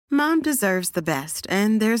Mom deserves the best,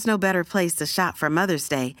 and there's no better place to shop for Mother's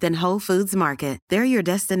Day than Whole Foods Market. They're your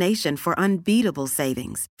destination for unbeatable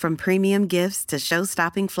savings, from premium gifts to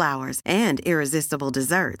show-stopping flowers and irresistible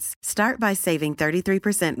desserts. Start by saving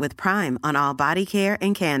 33% with Prime on all body care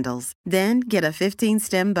and candles. Then get a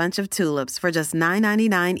 15-stem bunch of tulips for just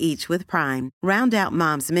 $9.99 each with Prime. Round out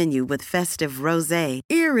Mom's menu with festive rosé,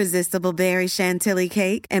 irresistible berry chantilly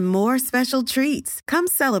cake, and more special treats. Come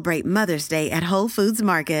celebrate Mother's Day at Whole Foods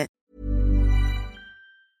Market.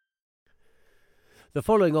 The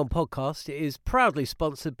following on podcast is proudly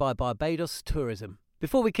sponsored by Barbados Tourism.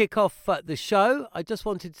 Before we kick off the show, I just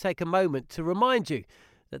wanted to take a moment to remind you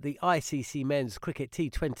that the ICC Men's Cricket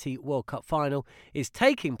T20 World Cup Final is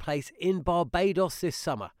taking place in Barbados this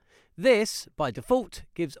summer. This, by default,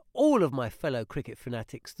 gives all of my fellow cricket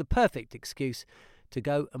fanatics the perfect excuse to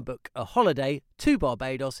go and book a holiday to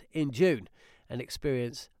Barbados in June and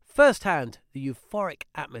experience firsthand the euphoric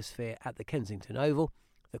atmosphere at the Kensington Oval,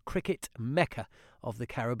 the cricket mecca of the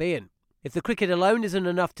Caribbean. If the cricket alone isn't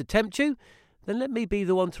enough to tempt you, then let me be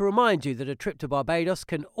the one to remind you that a trip to Barbados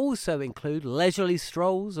can also include leisurely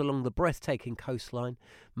strolls along the breathtaking coastline,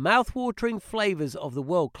 mouth-watering flavours of the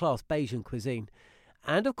world-class Bajan cuisine,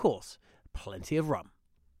 and, of course, plenty of rum.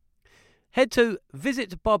 Head to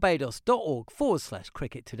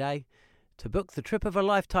visitbarbados.org/cricket today to book the trip of a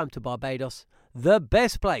lifetime to Barbados, the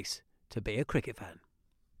best place to be a cricket fan.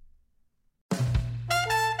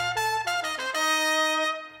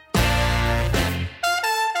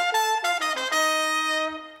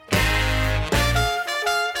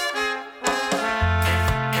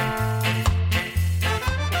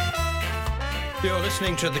 You're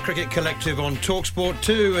listening to the Cricket Collective on TalkSport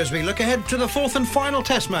 2 as we look ahead to the fourth and final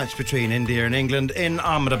Test match between India and England in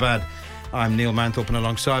Ahmedabad. I'm Neil Manthorpe, and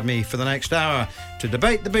alongside me for the next hour to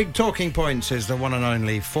debate the big talking points is the one and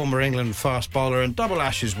only former England fast bowler and double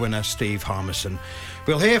Ashes winner Steve Harmison.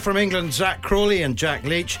 We'll hear from England's Zach Crawley and Jack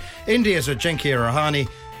Leach, India's Ajinkya Rahane,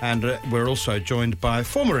 and we're also joined by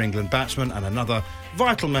former England batsman and another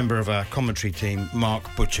vital member of our commentary team, Mark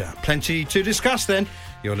Butcher. Plenty to discuss then.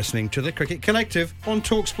 You're listening to the Cricket Collective on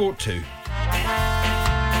TalkSport 2.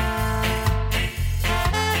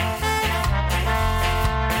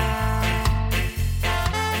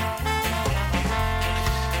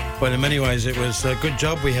 Well, in many ways it was a good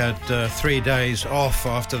job we had 3 days off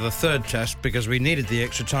after the third test, because we needed the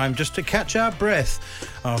extra time just to catch our breath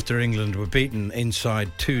after England were beaten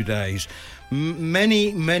inside 2 days.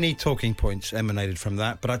 Many talking points emanated from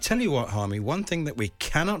that. But I tell you what, Harmy, one thing that we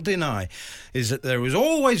cannot deny is that there was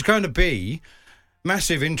always going to be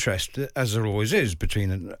massive interest, as there always is,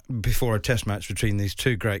 before a test match between these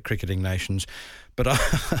two great cricketing nations. But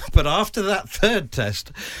after that third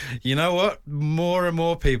test, you know what? More and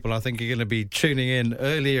more people, I think, are going to be tuning in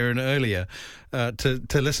earlier and earlier to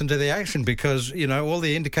listen to the action, because, you know, all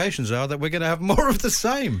the indications are that we're going to have more of the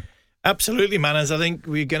same. Absolutely, Manners. I think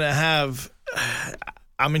we're going to have...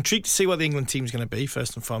 I'm intrigued to see what the England team's going to be,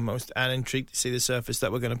 first and foremost, and intrigued to see the surface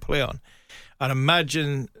that we're going to play on. I'd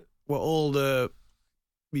imagine what all the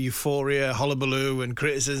euphoria, hullabaloo and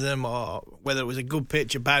criticism, or whether it was a good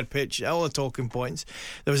pitch, a bad pitch, all the talking points,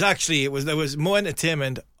 there was more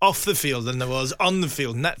entertainment off the field than there was on the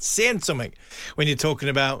field, and that's saying something when you're talking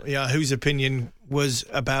about, you know, whose opinion was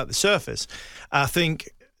about the surface. I think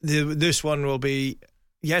this one will be...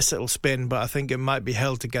 Yes, it'll spin, but I think it might be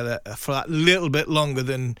held together for that little bit longer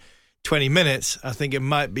than 20 minutes. I think it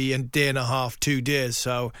might be a day and a half, 2 days.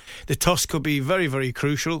 So the toss could be very, very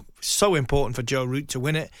crucial. So important for Joe Root to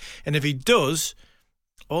win it. And if he does,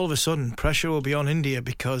 all of a sudden pressure will be on India,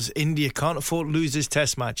 because India can't afford to lose this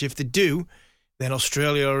test match. If they do, then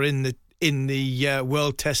Australia are in the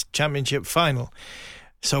World Test Championship final.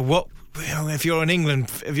 So what... If you're an England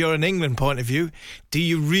point of view, do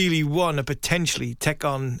you really want to potentially take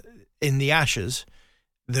on in the Ashes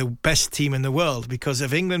the best team in the world? Because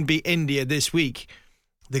if England beat India this week,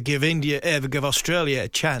 they give Australia a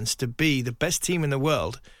chance to be the best team in the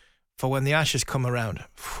world for when the Ashes come around.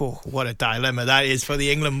 Oh, what a dilemma that is for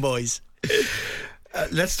the England boys.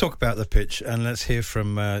 Let's talk about the pitch, and let's hear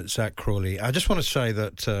from Zach Crawley. I just want to say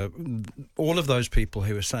that all of those people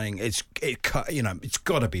who are saying it's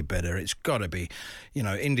got to be better, it's got to be,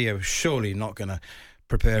 India is surely not going to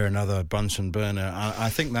prepare another Bunsen burner. I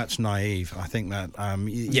think that's naive. I think that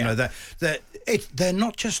they're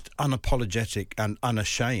not just unapologetic and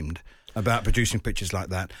unashamed about producing pitches like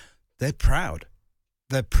that. They're proud.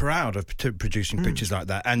 They're proud of producing pitches like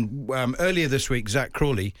that. And earlier this week, Zach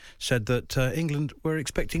Crawley said that England were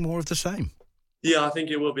expecting more of the same. Yeah, I think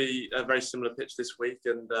it will be a very similar pitch this week.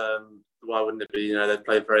 And why wouldn't it be? They've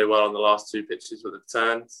played very well on the last two pitches with the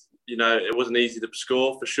turns. it wasn't easy to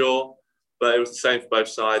score for sure, but it was the same for both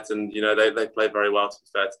sides. And, they played very well, to be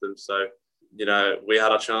fair to them. So, we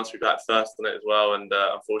had our chance. We backed first on it as well. And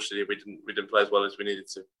unfortunately, we didn't play as well as we needed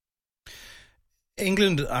to.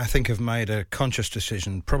 England, I think, have made a conscious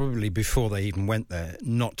decision, probably before they even went there,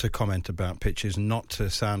 not to comment about pitches, not to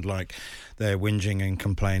sound like they're whinging and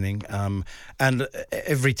complaining. And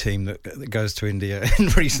every team that goes to India in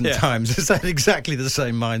recent times has had exactly the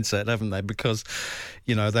same mindset, haven't they? Because,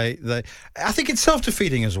 they I think it's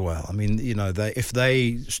self-defeating as well. I mean, if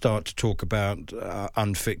they start to talk about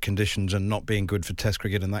unfit conditions and not being good for Test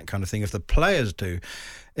cricket and that kind of thing, if the players do,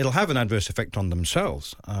 it'll have an adverse effect on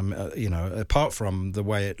themselves, apart from the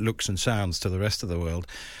way it looks and sounds to the rest of the world.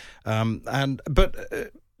 But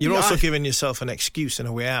you're also giving yourself an excuse and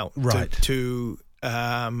a way out, right? To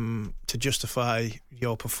justify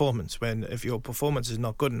your performance. If your performance is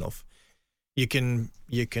not good enough, you can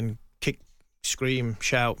kick, scream,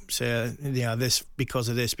 shout, say, this because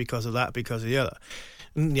of this, because of that, because of the other.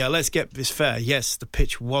 Let's get this fair. Yes, the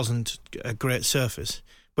pitch wasn't a great surface,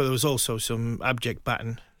 but there was also some abject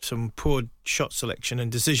batting, some poor shot selection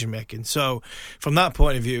and decision-making. So from that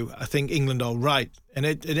point of view, I think England are right. And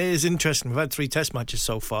it is interesting. We've had 3 test matches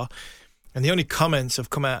so far, and the only comments have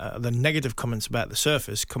come out, the negative comments about the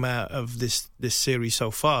surface come out of this series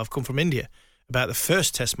so far have come from India about the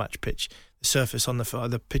first test match pitch. The surface on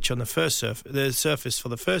the pitch on the surface for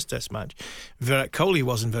the first test match. Virat Kohli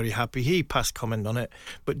wasn't very happy. He passed comment on it,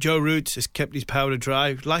 but Joe Root has kept his powder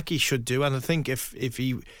dry, like he should do. And I think if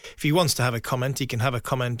he wants to have a comment, he can have a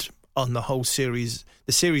comment on the whole series,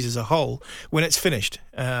 the series as a whole, when it's finished.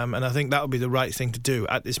 And I think that would be the right thing to do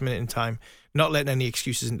at this minute in time. Not letting any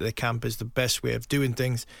excuses into the camp is the best way of doing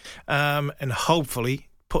things, and hopefully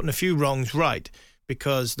putting a few wrongs right.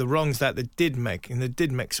 Because the wrongs that they did make, and they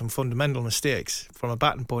did make some fundamental mistakes from a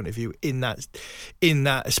batting point of view in that,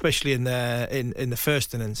 especially in the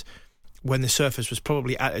first innings, when the surface was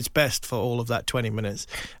probably at its best for all of that 20 minutes,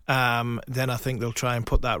 then I think they'll try and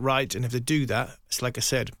put that right. And if they do that, it's like I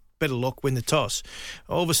said, bit of luck, win the toss.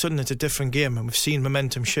 All of a sudden, it's a different game, and we've seen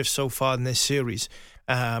momentum shift so far in this series.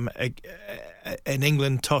 An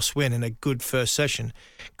England toss win in a good first session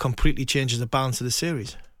completely changes the balance of the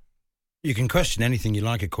series. You can question anything you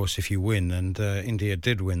like, of course, if you win, and India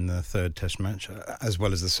did win the third test match, as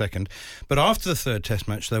well as the second. But after the third test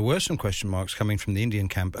match, there were some question marks coming from the Indian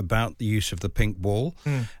camp about the use of the pink ball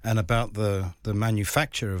and about the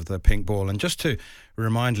manufacture of the pink ball. And just to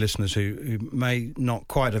remind listeners who may not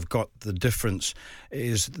quite have got the difference,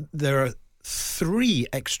 is there are 3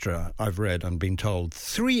 extra, I've read and been told,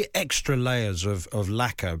 3 extra layers of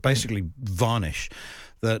lacquer, basically varnish,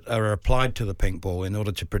 that are applied to the pink ball in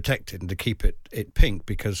order to protect it and to keep it pink,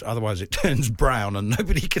 because otherwise it turns brown and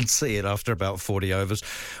nobody can see it after about 40 overs,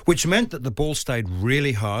 which meant that the ball stayed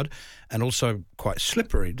really hard and also quite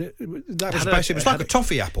slippery. That was basically, it was like a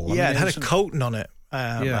toffee apple. Yeah, it had a coating on it.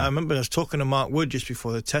 I remember I was talking to Mark Wood just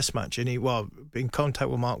before the test match, and in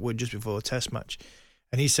contact with Mark Wood just before the test match,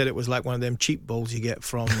 and he said it was like one of them cheap balls you get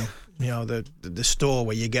from the store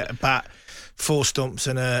where you get a bat, 4 stumps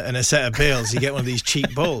and a set of bails. You get one of these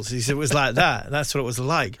cheap balls. He said it was like that. That's what it was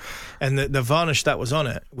like. And the varnish that was on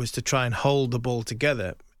it was to try and hold the ball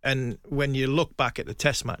together. And when you look back at the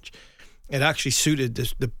test match, it actually suited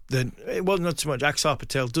it wasn't not so much Axar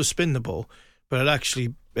Patel does spin the ball, but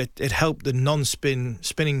it helped the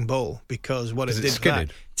spinning ball, because what it did,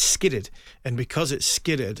 it skidded, and because it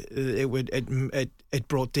skidded, it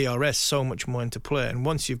brought DRS so much more into play. And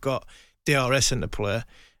once you've got DRS into play,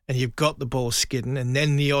 and you've got the ball skidding, and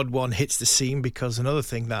then the odd one hits the seam, because another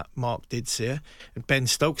thing that Mark did say, and Ben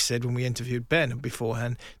Stokes said when we interviewed Ben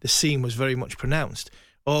beforehand, the seam was very much pronounced.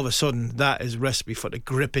 All of a sudden, that is a recipe for the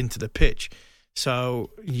grip into the pitch.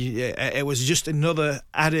 So it was just another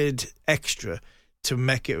added extra to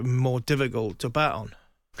make it more difficult to bat on.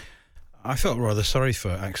 I felt rather sorry for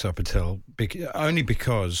Axar Patel, only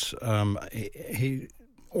because he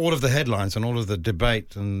all of the headlines and all of the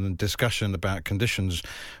debate and discussion about conditions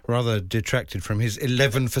rather detracted from his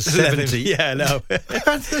 11 for 70. Yeah, no.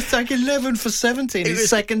 It's like 11 for 70 in his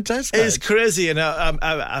second test match. It's crazy. And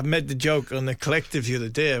I made the joke on the collective the other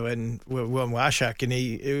day when we were on Ashak, and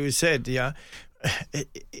he said,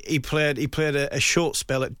 he played a short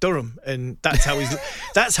spell at Durham, and that's how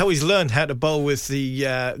he's learned how to bowl with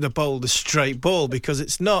the straight ball, because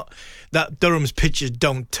it's not that Durham's pitches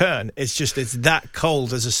don't turn, it's just it's that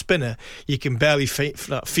cold as a spinner you can barely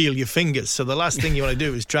feel your fingers. So the last thing you want to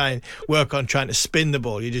do is try and work on trying to spin the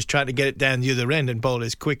ball. You're just trying to get it down the other end and bowl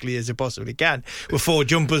as quickly as you possibly can with 4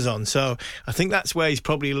 jumpers on. So I think that's where he's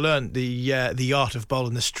probably learned the art of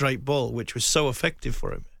bowling the straight ball, which was so effective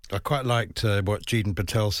for him. I quite liked what Jeetan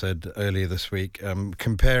Patel said earlier this week,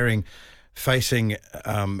 comparing facing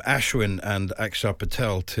Ashwin and Akshar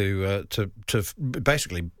Patel to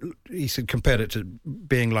basically, he said, compared it to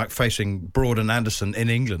being like facing Broad and Anderson in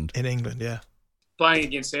England. In England, yeah. Playing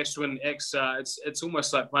against Ashwin, it's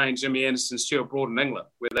almost like playing Jimmy Anderson, Stuart Broad in England,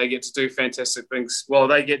 where they get to do fantastic things. Well,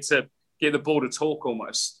 they get to get the ball to talk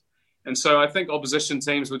almost. And so I think opposition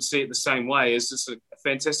teams would see it the same way, as just a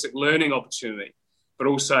fantastic learning opportunity, but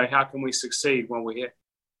also how can we succeed when we're here?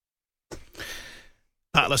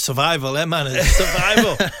 Battle of survival, man? It's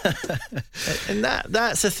survival. And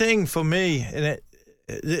that's the thing for me. And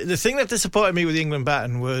the thing that disappointed me with the England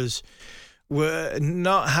batting was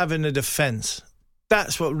not having a defence.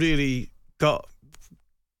 That's what really got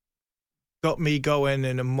me going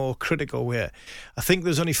in a more critical way. I think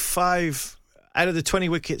there's only 5 out of the 20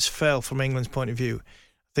 wickets fell from England's point of view.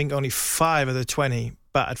 I think only 5 of the 20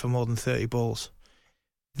 batted for more than 30 balls.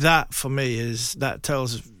 That for me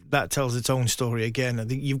tells its own story again. I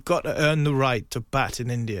think you've got to earn the right to bat in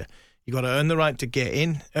India. You've got to earn the right to get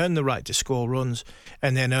in, earn the right to score runs,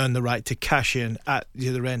 and then earn the right to cash in at the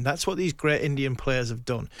other end. That's what these great Indian players have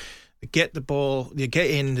done. They get the ball, they get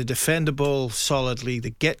in, they defend the ball solidly, they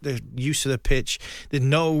get the use of the pitch, they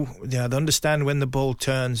know, they understand when the ball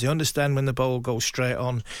turns, they understand when the ball goes straight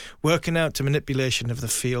on, working out to manipulation of the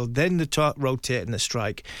field, then the rotate and the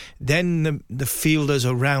strike, then the fielders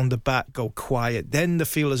around the bat go quiet, then the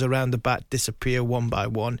fielders around the bat disappear one by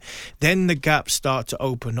one, then the gaps start to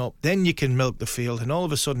open up, then you can milk the field, and all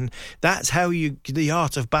of a sudden, that's how the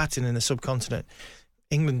art of batting in the subcontinent.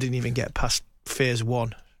 England didn't even get past phase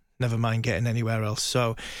 1. Never mind getting anywhere else.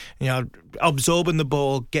 So, absorbing the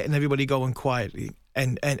ball, getting everybody going quietly,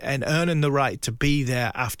 and earning the right to be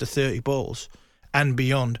there after 30 balls and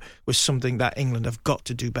beyond was something that England have got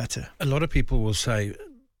to do better. A lot of people will say,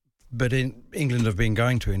 but England have been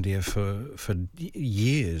going to India for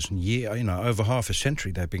years and over half a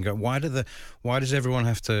century they've been going. Why does everyone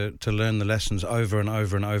have to learn the lessons over and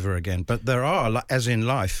over and over again? But there are, as in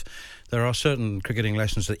life, there are certain cricketing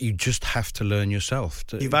lessons that you just have to learn yourself.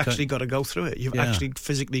 You've actually got to go through it. You've actually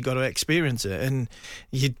physically got to experience it. And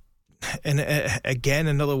again,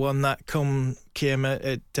 another one that came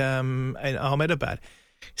at in Ahmedabad.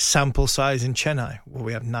 Sample size in Chennai, where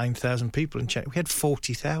we have 9,000 people in Chennai. We had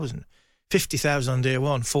 40,000. 50,000 on day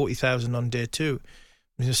 1, 40,000 on day 2.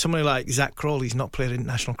 Somebody like Zach Crawley's not played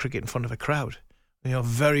international cricket in front of a crowd.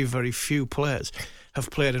 Very, very few players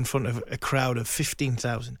have played in front of a crowd of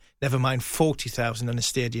 15,000, never mind 40,000 in a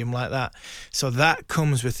stadium like that. So that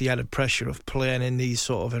comes with the added pressure of playing in these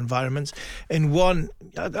sort of environments. And one,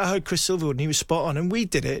 I heard Chris Silverwood, and he was spot on, and we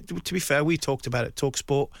did it. To be fair, we talked about it,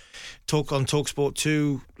 TalkSport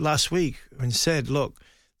 2 last week, and said, look,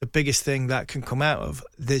 the biggest thing that can come out of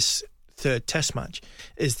this third test match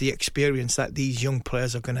is the experience that these young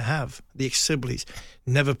players are going to have. The ex-Sibleys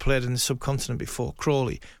never played in the subcontinent before.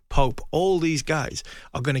 Crawley, Pope, all these guys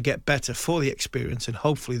are going to get better for the experience, and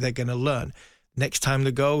hopefully they're going to learn. Next time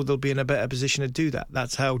they go, they'll be in a better position to do that.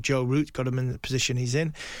 That's how Joe Root got him in the position he's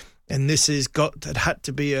in. And this had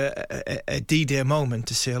to be a D-Day moment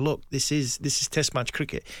to say, look, this is test match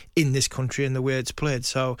cricket in this country and the way it's played.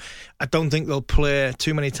 So I don't think they'll play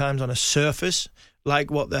too many times on a surface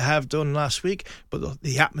like what they have done last week, but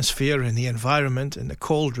the atmosphere and the environment and the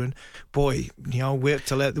cauldron, boy, wait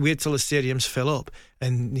till the stadiums fill up,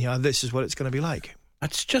 and this is what it's going to be like.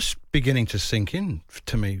 It's just beginning to sink in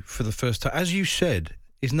to me for the first time. As you said,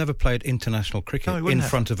 he's never played international cricket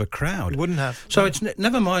front of a crowd. He wouldn't have. So it's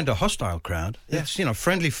never mind a hostile crowd. Yeah. It's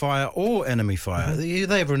friendly fire or enemy fire. Mm-hmm.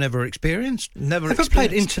 They ever never experienced. Never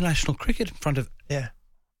played international cricket in front of. Yeah,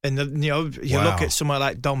 and look at somewhere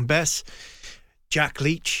like Dom Bess, Jack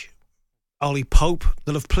Leach, Ollie Pope.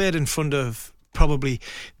 They'll have played in front of probably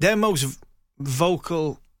their most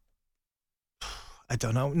vocal, I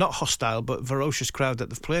don't know, not hostile, but ferocious crowd that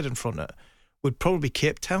they've played in front of would probably be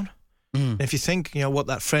Cape Town. And if you think, what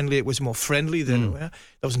that friendly, it was more friendly than there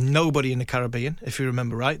was nobody in the Caribbean, if you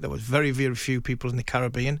remember right. There was very, very few people in the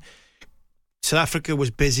Caribbean. South Africa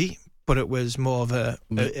was busy, but it was more of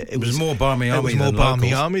it was more Barmy Army. It was more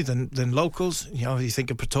Barmy Army than locals. You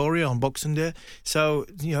think of Pretoria on Boxing Day. So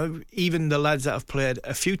even the lads that have played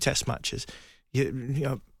a few Test matches,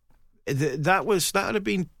 that would have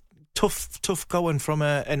been tough going from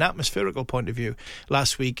an atmospherical point of view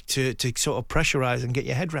last week to sort of pressurise and get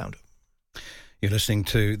your head round. You're listening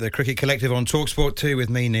to the Cricket Collective on TalkSport 2 with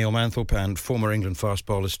me, Neil Manthorpe, and former England fast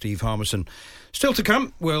bowler Steve Harmison. Still to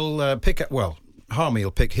come, we'll Harmy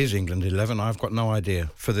will pick his England 11. I've got no idea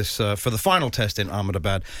for this for the final test in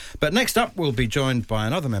Ahmedabad. But next up, we'll be joined by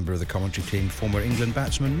another member of the commentary team, former England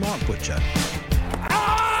batsman Mark Butcher.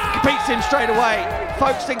 him straight away.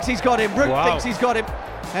 Folks thinks he's got him. Root thinks he's got him.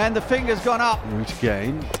 And the finger's gone up. Root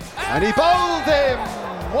again. And he bowled him.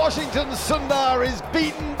 Washington Sundar is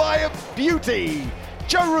beaten by a beauty.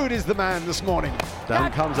 Joe Root is the man this morning.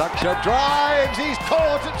 Down comes Akshar, drives, he's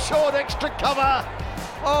caught at short extra cover.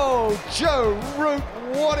 Oh, Joe Root,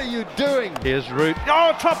 what are you doing? Here's Root.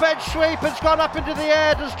 Oh, top edge sweep has gone up into the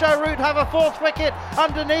air. Does Joe Root have a fourth wicket?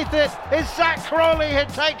 Underneath it is Zach Crawley who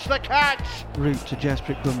takes the catch. Root to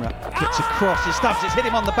Jasprit Bumrah. Gets across, he stubs, it's hit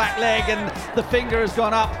him on the back leg and the finger has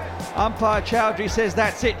gone up. Umpire Chowdhury says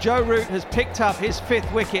that's it. Joe Root has picked up his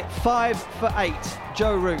 5th wicket. 5 for 8.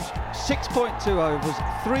 Joe Root, 6.2 overs,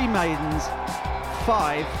 3 maidens,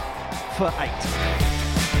 5 for 8.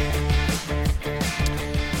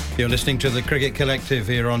 You're listening to the Cricket Collective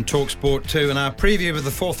here on TalkSport 2 and our preview of the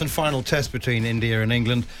 4th and final test between India and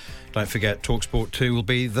England. Don't forget, TalkSport 2 will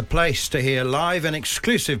be the place to hear live and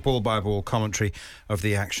exclusive ball-by-ball commentary of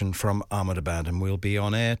the action from Ahmedabad, and we'll be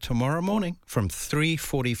on air tomorrow morning from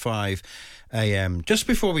 3:45 a.m. Just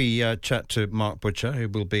before we chat to Mark Butcher, who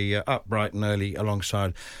will be up bright and early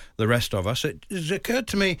alongside the rest of us, it occurred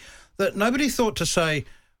to me that nobody thought to say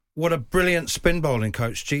what a brilliant spin bowling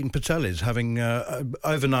coach Jeetan Patel is, having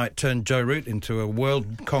overnight turned Joe Root into a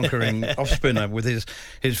world-conquering off-spinner with his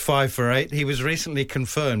 5 for 8. He was recently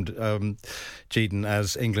confirmed, Jeetan,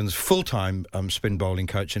 as England's full-time spin bowling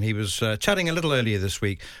coach, and he was chatting a little earlier this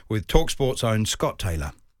week with TalkSport's own Scott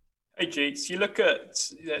Taylor. Hey, Jeets, you look at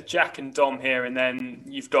Jack and Dom here, and then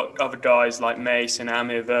you've got other guys like Mace and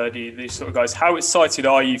Amir Verdi, these sort of guys. How excited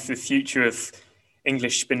are you for the future of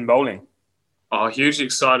English spin bowling? Oh, hugely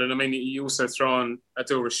excited. I mean, you also throw on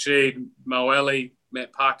Adil Rashid, Mo Ali,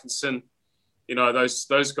 Matt Parkinson. You know,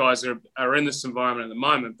 those guys are in this environment at the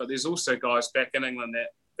moment, but there's also guys back in England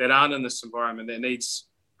that aren't in this environment that needs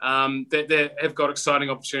that have got exciting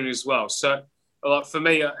opportunities as well. So, like for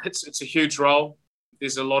me, it's a huge role.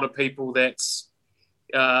 There's a lot of people that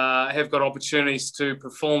have got opportunities to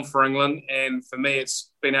perform for England, and for me,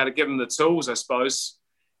 it's been able to give them the tools, I suppose.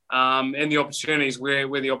 And the opportunities where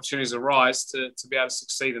the opportunities arise to be able to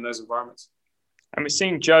succeed in those environments. And we're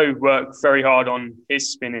seeing Joe work very hard on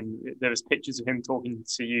his spinning. There was pictures of him talking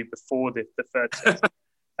to you before the third test.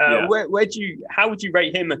 Yeah. How would you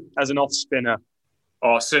rate him as an off spinner?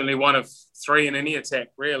 Oh, certainly one of 3 in any attack,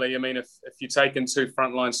 really. I mean, if you take in 2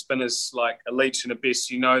 frontline spinners like a Leach and a Best,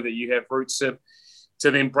 you know that you have Root to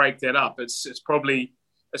then break that up. It's probably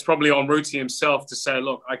on Rooty himself to say,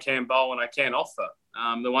 look, I can bowl and I can offer.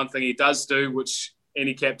 The one thing he does do, which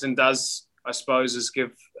any captain does, I suppose, is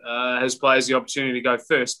give his players the opportunity to go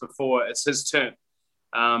first before it's his turn.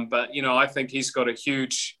 But, you know, I think he's got a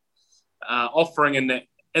huge offering in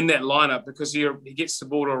that lineup because he gets the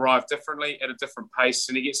ball to arrive differently at a different pace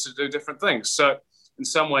and he gets to do different things. So in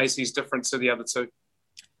some ways, he's different to the other 2. Do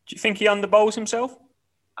you think he underbowls himself?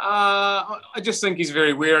 I just think he's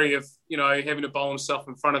very wary of, you know, having to bowl himself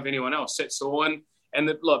in front of anyone else. That's all.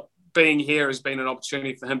 And look, being here has been an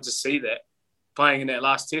opportunity for him to see that. Playing in that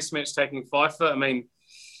last test match, taking 5 for, I mean,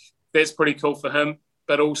 that's pretty cool for him.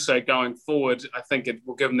 But also going forward, I think it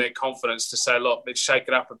will give him that confidence to say, look, let's shake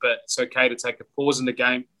it up a bit. It's okay to take a pause in the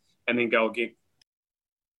game and then go again.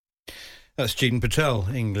 That's Jeetan Patel,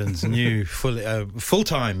 England's new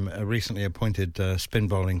full-time, recently appointed spin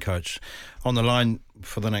bowling coach. On the line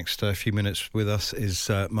for the next few minutes with us is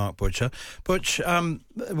Mark Butcher. Butch,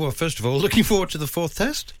 well, first of all, looking forward to the 4th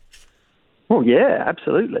test? Well, yeah,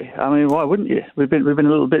 absolutely. I mean, why wouldn't you? We've been a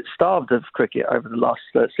little bit starved of cricket over the last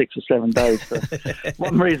 6 or 7 days for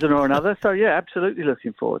one reason or another. So, yeah, absolutely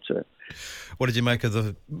looking forward to it. What did you make of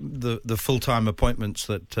the full-time appointments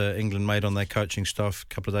that England made on their coaching staff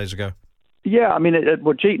a couple of days ago? Yeah, I mean,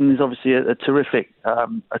 Jeetan is obviously a terrific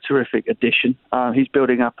addition. He's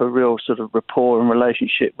building up a real sort of rapport and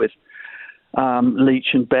relationship with Leach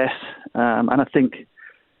and Bess, and I think,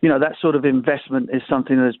 you know, that sort of investment is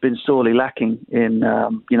something that has been sorely lacking in,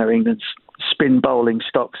 you know, England's spin bowling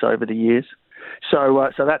stocks over the years. So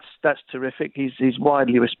that's terrific. He's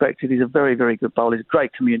widely respected. He's a very, very good bowler. He's a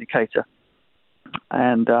great communicator.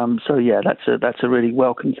 And so, yeah, that's a really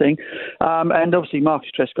welcome thing. And obviously Marcus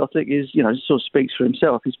Trescothick is, you know, sort of speaks for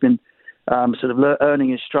himself. He's been sort of earning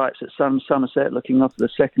his stripes at Somerset, looking after the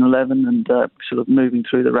second 11 and sort of moving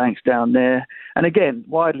through the ranks down there. And again,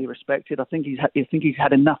 widely respected. I think he's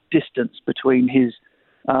had enough distance between his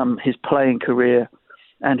playing career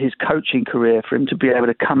and his coaching career for him to be able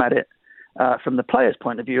to come at it from the player's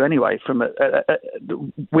point of view anyway,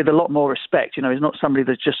 with a lot more respect. You know, he's not somebody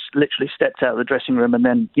that's just literally stepped out of the dressing room and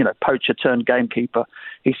then, you know, poacher turned gamekeeper.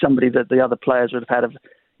 He's somebody that the other players would have had,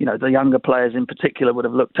 you know, the younger players in particular would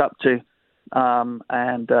have looked up to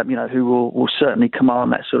who will certainly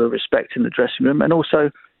command that sort of respect in the dressing room. And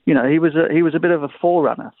also, he was a bit of a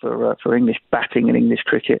forerunner for English batting and English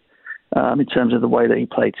cricket in terms of the way that he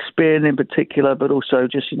played spin in particular, but also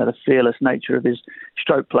just the fearless nature of his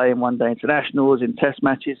stroke play in one-day internationals, in Test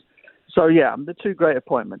matches. So yeah, the two great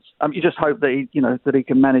appointments. You just hope that he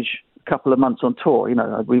can manage a couple of months on tour.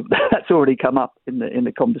 That's already come up in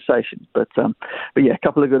the conversation. But yeah, a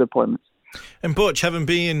couple of good appointments. And Butch, having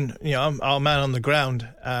been our man on the ground,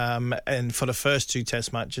 and for the first two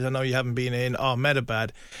Test matches, I know you haven't been in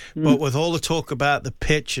Ahmedabad, but with all the talk about the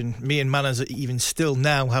pitch, and me and Manners are even still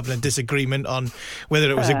now having a disagreement on whether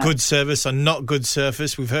it was a good surface or not good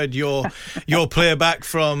surface. We've heard your playback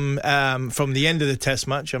from the end of the Test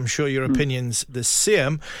match. I'm sure your opinion's the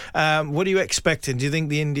same. What are you expecting? Do you think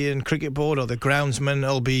the Indian Cricket Board or the groundsman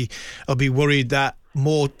will be worried that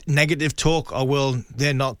more negative talk, or will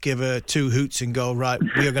they not give two hoots and go, right,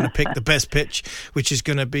 we are going to pick the best pitch, which is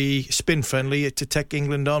going to be spin friendly to take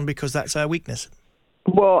England on, because that's our weakness?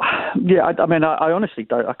 Well, yeah, I honestly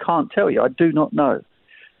don't. I can't tell you. I do not know,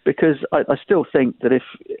 because I still think that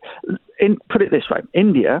put it this way,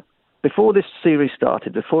 India, before this series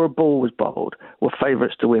started, before a ball was bowled, were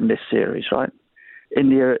favourites to win this series, right?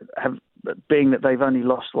 India being that they've only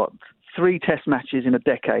lost 3 Test matches in a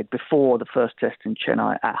decade before the first Test in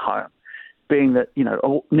Chennai at home, being that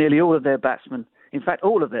nearly all of their batsmen, in fact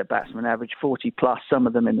all of their batsmen, average 40 plus, some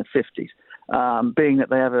of them in the 50s, being that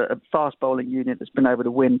they have a fast bowling unit that's been able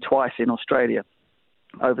to win twice in Australia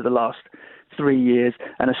over the last 3 years,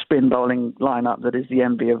 and a spin bowling lineup that is the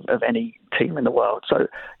envy of any team in the world. So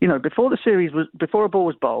before a ball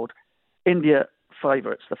was bowled, India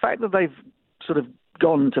favourites. The fact that they've sort of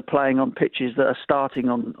gone to playing on pitches that are starting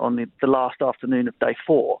on the last afternoon of day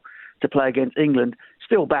 4 to play against England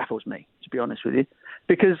still baffles me, to be honest with you.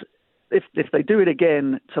 Because if they do it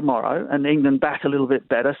again tomorrow and England bat a little bit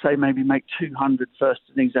better, say maybe make 200 first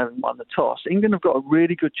innings having won the toss, England have got a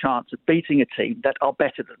really good chance of beating a team that are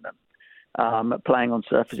better than them playing on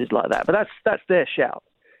surfaces like that. But that's their shout.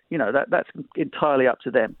 That's entirely up to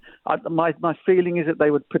them. My feeling is that they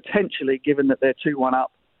would potentially, given that they're 2-1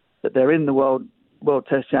 up, that they're in the World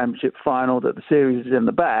Test Championship final, that the series is in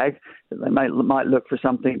the bag, that they might look for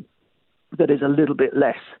something that is a little bit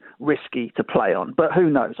less risky to play on. But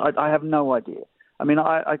who knows? I have no idea. I mean,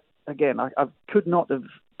 I could not have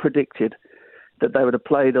predicted that they would have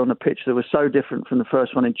played on a pitch that was so different from the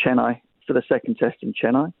first one in Chennai for the second Test in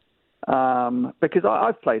Chennai. Because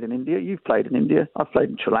I've played in India, you've played in India, I've played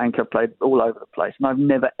in Sri Lanka, I've played all over the place, and I've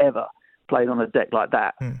never ever played on a deck like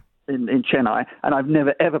that. In Chennai, and I've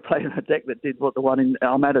never ever played on a deck that did what the one in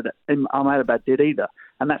Ahmedabad did either,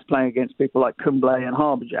 and that's playing against people like Kumble and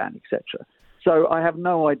Harbhajan, etc. So I have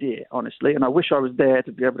no idea, honestly, and I wish I was there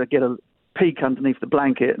to be able to get a peek underneath the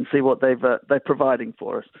blanket and see what they're providing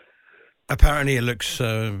for us. Apparently, it looks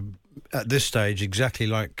at this stage exactly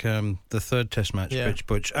like the third Test match pitch,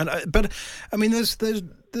 Butch. But I mean, there's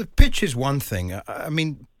the pitch is one thing. I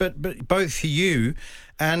mean, but both you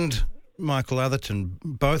and Michael Atherton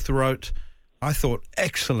both wrote, I thought,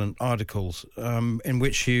 excellent articles in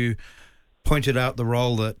which you pointed out the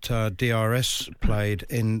role that DRS played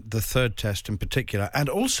in the third Test in particular, and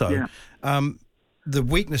also the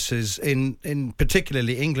weaknesses in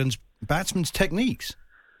particularly England's batsmen's techniques.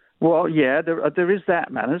 Well, yeah, there is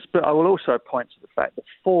that, Manners, but I will also point to the fact that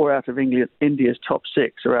 4 out of India's top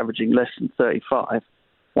 6 are averaging less than 35.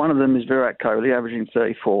 One of them is Virat Kohli, averaging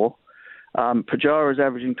 34. Pujara is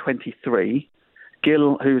averaging 23.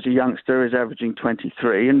 Gill, who's a youngster, is averaging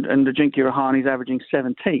 23, and Ajinkya Rahane is averaging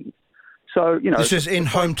 17. So this is in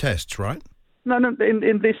home tests, right? No,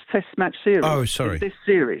 in this Test match series. Oh, sorry.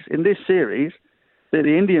 In this series,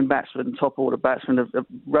 the Indian batsmen, top order batsmen of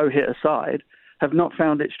Rohit aside, have not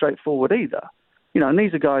found it straightforward either. And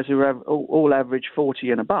these are guys who have all average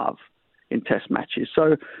 40 and above in Test matches.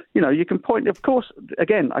 So you can point. Of course,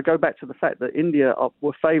 again, I go back to the fact that India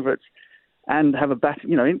were favourites and have a bat.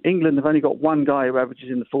 England have only got one guy who averages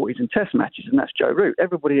in the 40s in Test matches, and that's Joe Root.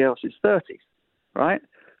 Everybody else is 30s, right?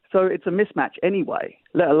 So it's a mismatch anyway,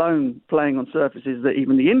 let alone playing on surfaces that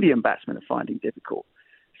even the Indian batsmen are finding difficult.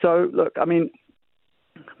 So look, I mean,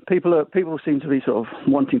 people seem to be sort of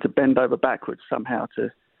wanting to bend over backwards somehow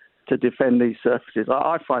to defend these surfaces.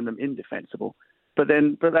 I find them indefensible, but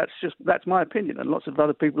that's my opinion, and lots of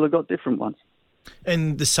other people have got different ones.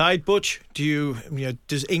 In the side, Butch,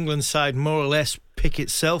 does England's side more or less pick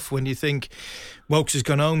itself when you think Woakes has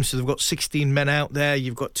gone home, so they've got 16 men out there,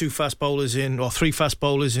 you've got 3 fast bowlers in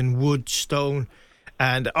Wood, Stone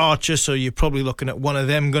and Archer, so you're probably looking at one of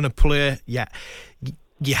them going to play. Yeah,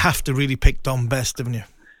 you have to really pick Dom Best, haven't you?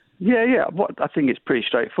 Yeah. What I think it's pretty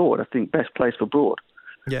straightforward. I think best place for Broad.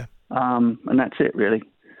 Yeah. And that's it, really.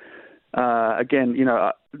 Again,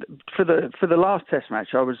 for the last Test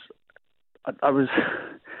match, I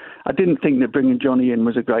didn't think that bringing Johnny in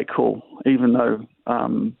was a great call, even though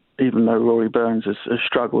Rory Burns has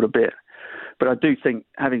struggled a bit. But I do think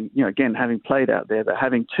having played out there, that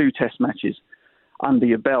having 2 Test matches under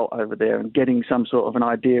your belt over there and getting some sort of an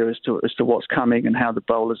idea as to what's coming and how the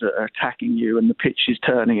bowlers are attacking you and the pitch is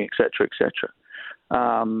turning, etc.,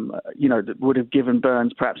 that would have given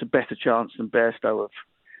Burns perhaps a better chance than Bairstow of,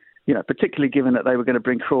 particularly given that they were going to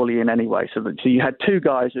bring Crawley in anyway. So you had 2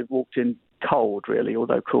 guys who've walked in cold, really,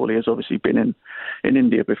 although Crawley has obviously been in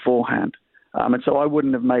India beforehand. And so I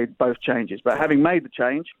wouldn't have made both changes. But having made the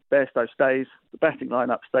change, Bairstow stays, the batting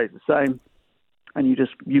lineup stays the same, and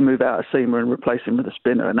you move out a seamer and replace him with a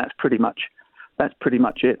spinner, and that's pretty much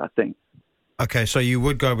it, I think. Okay, so you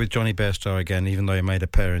would go with Johnny Bairstow again, even though you made a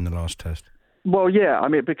pair in the last Test? Well, yeah, I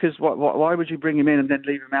mean, because why would you bring him in and then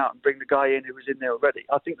leave him out and bring the guy in who was in there already?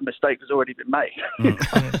 I think the mistake has already been made.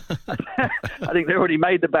 I think they already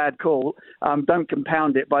made the bad call. Don't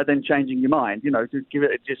compound it by then changing your mind. Just give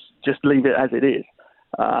it, just leave it as it is.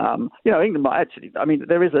 England might actually. I mean,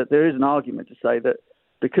 there is an argument to say that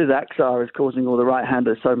because Axar is causing all the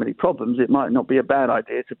right-handers so many problems, it might not be a bad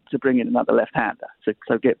idea to bring in another left-hander.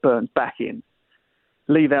 So get Burns back in.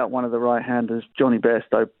 Leave out one of the right-handers, Johnny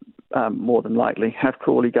Bairstow, more than likely. Have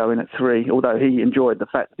Crawley go in at 3, although he enjoyed the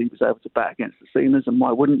fact that he was able to bat against the seamers, and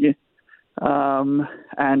why wouldn't you? And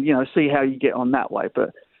see how you get on that way.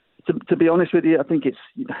 But to be honest with you, I think it's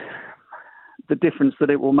the difference that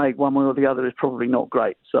it will make one way or the other is probably not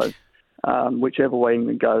great. So whichever way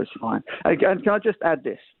England goes, fine. And can I just add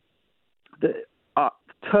this?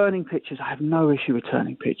 Turning pitches, I have no issue with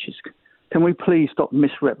turning pitches. Can we please stop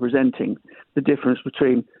misrepresenting the difference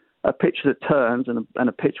between a pitch that turns and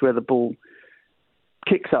a pitch where the ball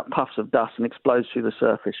kicks up puffs of dust and explodes through the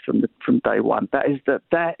surface from day one? That is the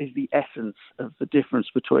essence of the difference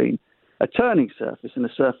between a turning surface and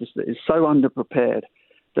a surface that is so underprepared,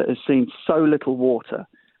 that has seen so little water,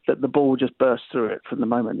 that the ball just bursts through it from the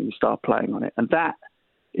moment that you start playing on it. And that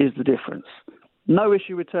is the difference. No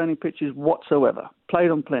issue with turning pitches whatsoever.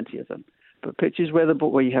 Played on plenty of them. But pitches where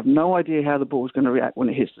you have no idea how the ball is going to react when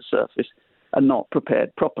it hits the surface are not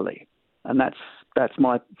prepared properly. And that's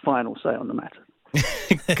my final say on the matter.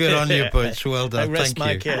 Good on you, Butch. Well done.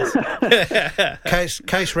 Thank you.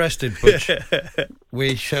 Case rested, Butch.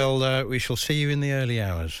 We shall see you in the early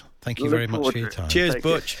hours. Thank you very much for your time. Cheers,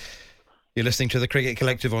 Butch. You're listening to the Cricket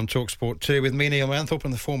Collective on TalkSport 2 with me, Neil Manthorpe,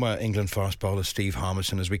 and the former England fast bowler Steve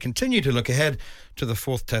Harmison, as we continue to look ahead to the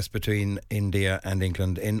 4th Test between India and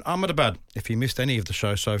England in Ahmedabad. If you missed any of the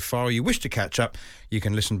show so far or you wish to catch up, you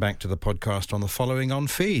can listen back to the podcast on the following on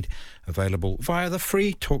feed, available via the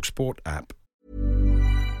free TalkSport app.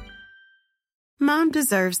 Mom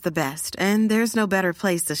deserves the best, and there's no better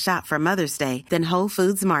place to shop for Mother's Day than Whole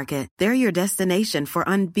Foods Market. They're your destination for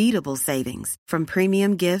unbeatable savings, from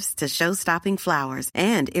premium gifts to show-stopping flowers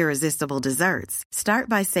and irresistible desserts. Start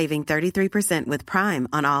by saving 33% with Prime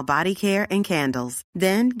on all body care and candles.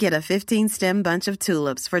 Then get a 15-stem bunch of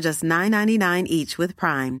tulips for just $9.99 each with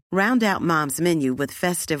Prime. Round out Mom's menu with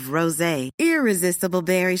festive rosé, irresistible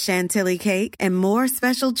berry chantilly cake, and more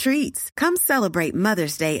special treats. Come celebrate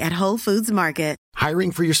Mother's Day at Whole Foods Market.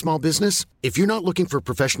 Hiring for your small business? If you're not looking for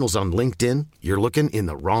professionals on LinkedIn, you're looking in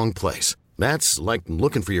the wrong place. That's like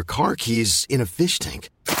looking for your car keys in a fish tank.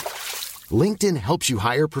 LinkedIn helps you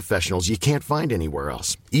hire professionals you can't find anywhere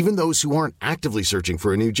else, even those who aren't actively searching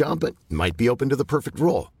for a new job but might be open to the perfect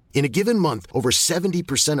role. In a given month, over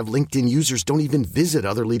 70% of LinkedIn users don't even visit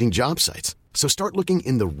other leading job sites. So start looking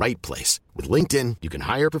in the right place. With LinkedIn, you can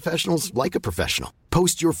hire professionals like a professional.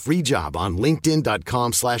 Post your free job on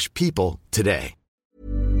linkedin.com/people today.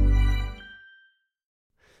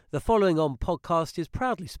 The following on podcast is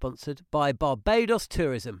proudly sponsored by Barbados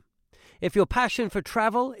Tourism. If your passion for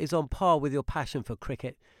travel is on par with your passion for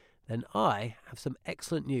cricket, then I have some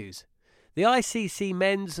excellent news. The ICC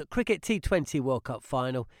Men's Cricket T20 World Cup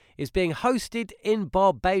Final is being hosted in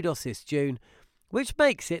Barbados this June, which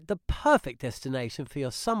makes it the perfect destination for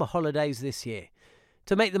your summer holidays this year.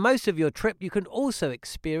 To make the most of your trip, you can also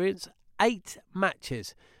experience 8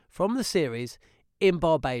 matches from the series in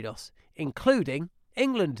Barbados, including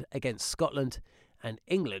England against Scotland and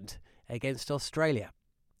England against Australia.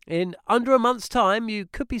 In under a month's time, you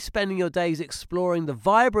could be spending your days exploring the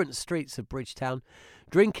vibrant streets of Bridgetown,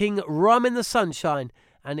 drinking rum in the sunshine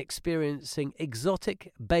and experiencing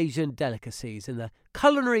exotic Bajan delicacies. In the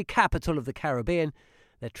culinary capital of the Caribbean,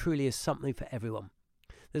 there truly is something for everyone.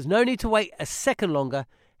 There's no need to wait a second longer.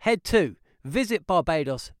 Head to Visit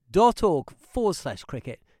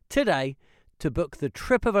barbados.org/cricket today to book the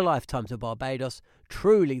trip of a lifetime to Barbados,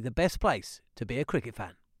 truly the best place to be a cricket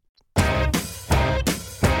fan.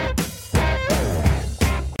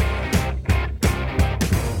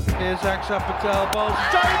 Here's Akshar Patel bowls.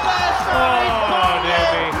 Johnny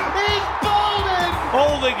Bairstow, he's bowled in!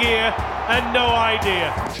 All the gear and no idea.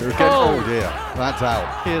 Oh dear, that's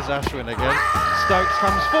out. Here's Ashwin again. Stokes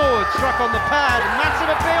comes forward, struck on the pad. Massive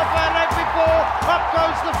appeal for leg before. Up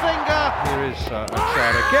goes the finger. Here is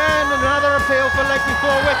Akshar again. Another appeal for leg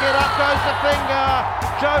before wicket. Up goes the finger.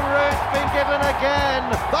 Joe Root's been given again.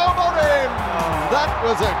 Over him! That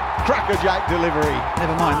was a crackerjack delivery.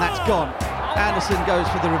 Never mind, that's gone. Anderson goes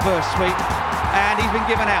for the reverse sweep and he's been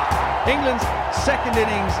given out. England's second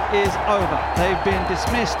innings is over. They've been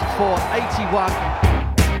dismissed for 81.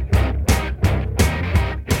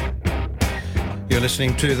 You're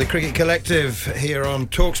listening to the Cricket Collective here on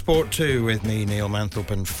TalkSport 2 with me, Neil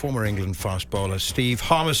Manthorpe, and former England fast bowler Steve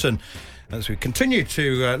Harmison, as we continue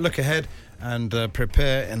to look ahead and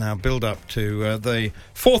prepare in our build-up to the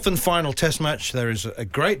fourth and final Test match. There is a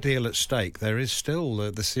great deal at stake. There is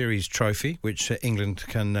still the series trophy, which England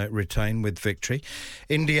can retain with victory.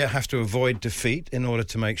 India have to avoid defeat in order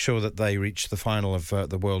to make sure that they reach the final of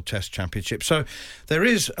the World Test Championship. So there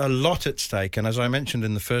is a lot at stake, and as I mentioned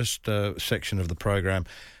in the first section of the programme,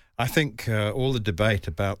 I think all the debate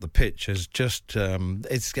about the pitch has just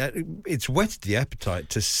it's whetted the appetite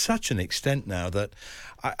to such an extent now that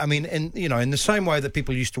I mean, in the same way that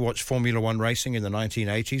people used to watch Formula One racing in the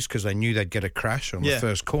 1980s because they knew they'd get a crash on the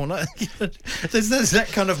first corner. there's that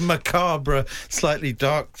kind of macabre, slightly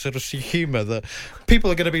dark sort of humour that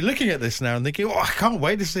people are going to be looking at this now and thinking, I can't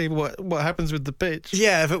wait to see what happens with the pitch.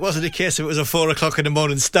 Yeah, if it wasn't the case, if it was a 4 o'clock in the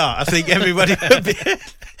morning start, I think everybody would be.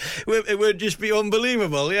 It would just be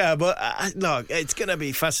unbelievable. Yeah, but look, it's going to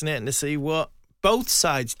be fascinating to see what both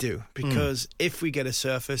sides do, because if we get a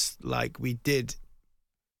surface like we did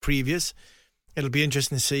previous, it'll be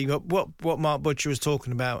interesting to see what Mark Butcher was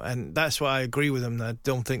talking about, and that's why I agree with him that I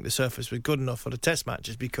don't think the surface was good enough for the Test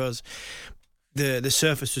matches, because the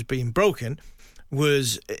surface was being broken.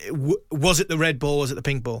 Was it the red ball, was it the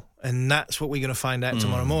pink ball? And that's what we're going to find out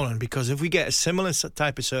tomorrow morning, because if we get a similar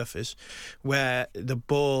type of surface where the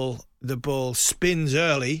ball spins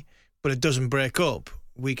early but it doesn't break up,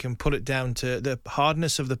 we can put it down to the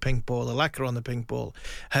hardness of the pink ball. The lacquer on the pink ball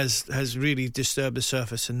has really disturbed the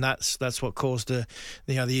surface, and that's what caused the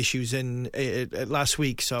issues in last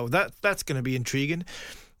week. So that's going to be intriguing.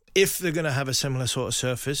 If they're going to have a similar sort of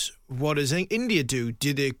surface, what does India do?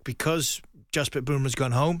 Do they, because Jasprit Bumrah's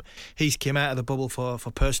gone home, he's came out of the bubble for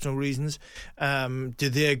personal reasons, do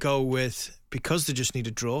they go with, because they just need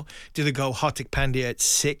a draw, do they go Hardik Pandya at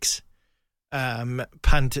 6,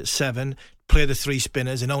 Pant at 7, play the 3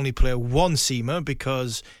 spinners and only play 1 seamer,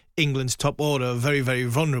 because England's top order are very, very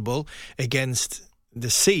vulnerable against the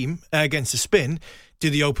spin? Do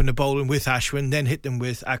they open the bowling with Ashwin, then hit them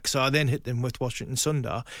with Akshar, then hit them with Washington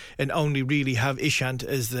Sundar, and only really have Ishant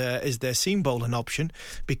as their seam bowling option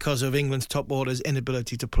because of England's top order's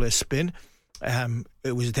inability to play spin?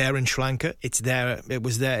 It was there in Sri Lanka. It's there. It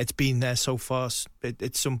was there. It's been there so far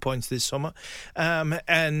at some points this summer.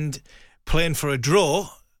 And playing for a draw,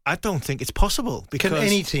 I don't think it's possible. Because can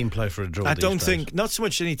any team play for a draw? I don't think, not so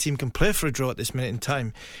much any team can play for a draw at this minute in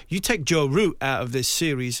time. You take Joe Root out of this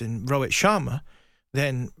series and Rohit Sharma,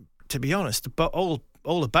 then, to be honest, all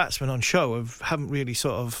the batsmen on show haven't really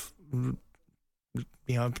sort of,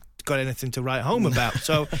 got anything to write home about.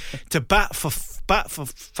 So to bat for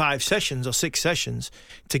 5 sessions or 6 sessions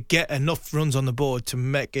to get enough runs on the board to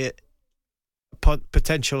make it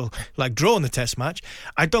potential like draw in the Test match,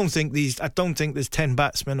 I don't think there's 10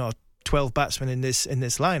 batsmen or 12 batsmen in this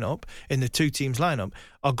lineup, in the 2 teams lineup,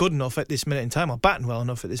 are good enough at this minute in time, or batting well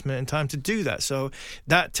enough at this minute in time to do that. So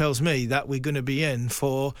that tells me that we're going to be in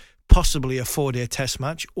for possibly a 4-day Test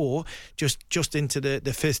match, or just into the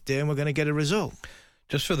 5th day, and we're going to get a result.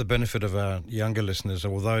 Just for the benefit of our younger listeners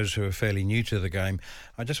or those who are fairly new to the game,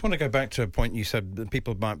 I just want to go back to a point you said that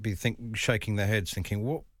people might be shaking their heads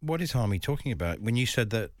thinking, what is Harmy talking about? When you said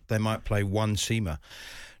that they might play 1 seamer.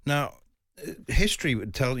 Now, history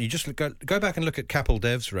would tell you, just go back and look at Kapil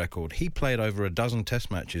Dev's record. He played over a dozen Test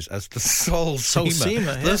matches as the sole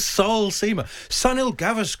seamer. Yeah. The sole seamer. Sunil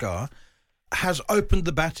Gavaskar has opened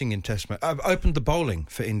the batting in opened the bowling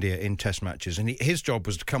for India in Test matches, and his job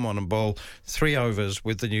was to come on and bowl 3 overs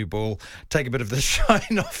with the new ball, take a bit of the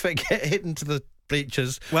shine off it, get hit into the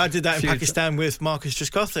bleachers. Well, I did that in Pakistan with Marcus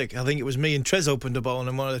Trescothick. I think it was me and Trez opened the ball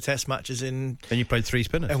in one of the Test matches. And you played 3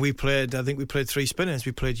 spinners. And I think we played 3 spinners.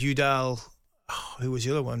 We played Udal, who was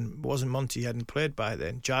the other one? It wasn't Monty, he hadn't played by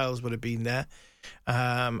then. Giles would have been there.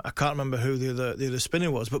 I can't remember who the other spinner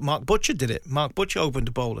was, but Mark Butcher did it. Mark Butcher opened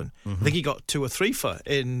to bowling. I think he got 2 or 3 for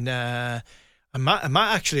in. It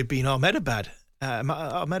might actually have been Ahmedabad.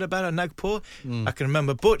 Ahmedabad or Nagpur. I can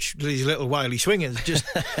remember Butch, these little wily swingers,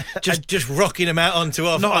 just rocking him out onto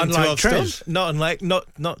off. Not onto unlike off Trez. stump.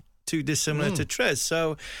 Not too dissimilar to Trez.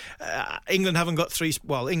 So England haven't got 3.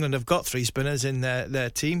 Well, England have got 3 spinners in their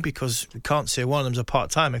team, because we can't say one of them's a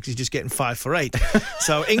part-timer because he's just getting 5 for 8.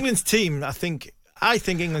 So England's team, I think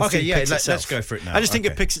England's team picks itself. Let's go for it now. I just think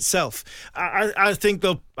it picks itself. I think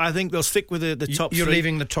they'll stick with the top 3. You're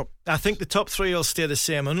leaving the top. I think the top 3 will stay the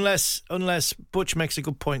same, unless Butch makes a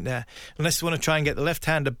good point there. Unless they want to try and get the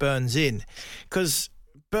left-hander Burns in, because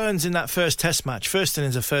Burns in that first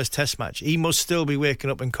innings of first test match, he must still be waking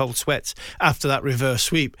up in cold sweats after that reverse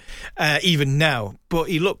sweep, even now. But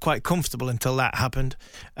he looked quite comfortable until that happened.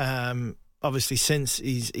 Obviously, since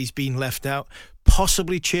he's been left out,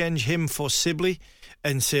 possibly change him for Sibley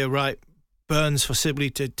and say, right, Burns for Sibley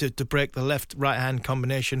to break the left-right hand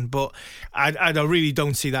combination. But I really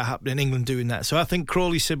don't see that happening, England doing that. So I think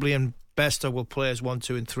Crawley, Sibley and Bester will play as 1,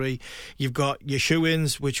 2 and 3. You've got your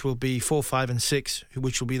shoe-ins, which will be 4, 5 and 6,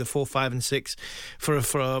 which will be the 4, 5 and 6 for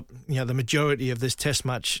the majority of this Test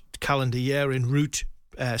match calendar year in Root,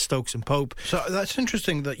 Stokes and Pope. So that's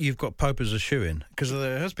interesting that you've got Pope as a shoe-in, because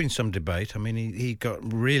there has been some debate. I mean, he got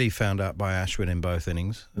really found out by Ashwin in both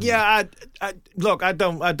innings. Yeah,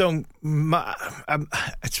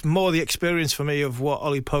 it's more the experience for me of what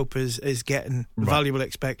Ollie Pope is getting, valuable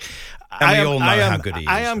expect. And we all know how good he is.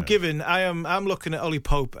 I'm looking at Ollie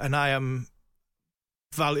Pope, and I'm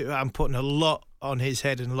putting a lot on his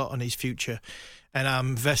head and a lot on his future, and I'm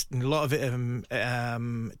investing a lot of it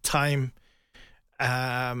time,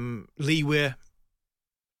 leeway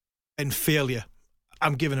and failure.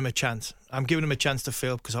 I'm giving him a chance. I'm giving him a chance to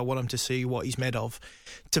fail, because I want him to see what he's made of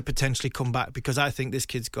to potentially come back, because I think this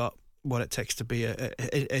kid's got what it takes to be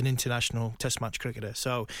an international Test match cricketer.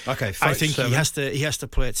 So okay, I think he has to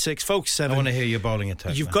play at 6. Folks, 7. I want to hear your bowling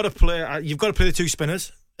attack. You've got to play the 2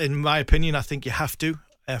 spinners. In my opinion, I think you have to.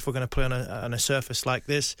 If we're going to play on a surface like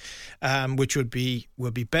this, which would be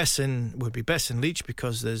Bess and Leach,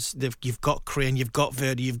 because you've got Crane, you've got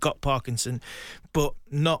Verdi, you've got Parkinson, but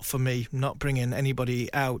not for me. Not bringing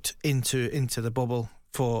anybody out into the bubble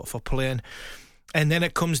for playing. And then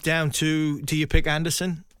it comes down to, do you pick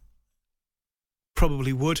Anderson?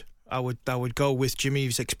 Probably would. I would go with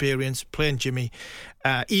Jimmy's experience playing Jimmy,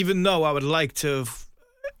 even though I would like to have,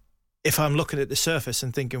 if I'm looking at the surface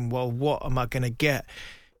and thinking, well, what am I going to get?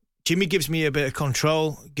 Jimmy gives me a bit of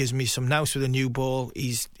control, gives me some nous with a new ball.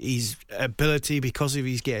 His ability, because of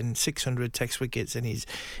he's getting 600 Test wickets and his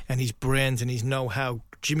brains and his know-how,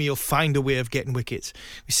 Jimmy will find a way of getting wickets.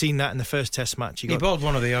 We've seen that in the first Test match. He bowled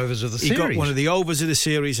one of the overs of the series. He got one of the overs of the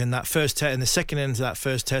series in that in the second innings of that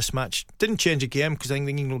first Test match. Didn't change the game, because I think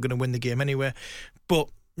England were going to win the game anyway. But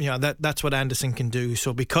that's what Anderson can do.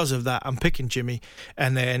 So because of that, I'm picking Jimmy.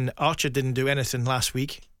 And then Archer didn't do anything last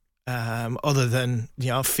week, other than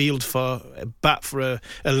field for bat for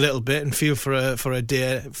a little bit and field for a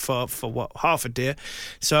day for half a day.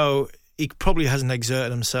 So he probably hasn't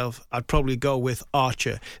exerted himself. I'd probably go with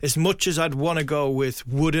Archer, as much as I'd want to go with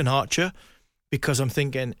Wood and Archer, because I'm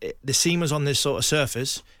thinking the seamers on this sort of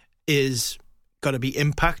surface is got to be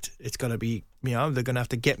impact. It's got to be they're going to have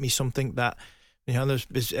to get me something that.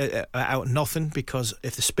 There's out nothing, because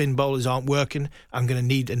if the spin bowlers aren't working, I'm going to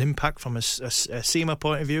need an impact from a seamer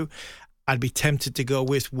point of view. I'd be tempted to go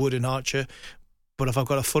with Wood and Archer, but if I've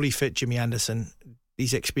got a fully fit Jimmy Anderson,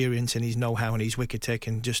 his experience and his know-how and his wicket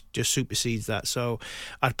taking just supersedes that. So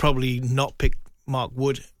I'd probably not pick Mark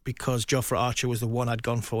Wood, because Jofra Archer was the one I'd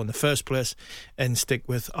gone for in the first place, and stick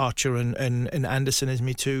with Archer and Anderson as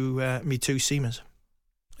me two seamers.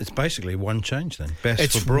 It's basically one change then.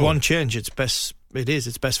 Best for Broad. It's one change. It's best. It is.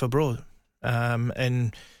 It's best for Broad,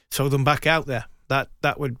 and throw them back out there.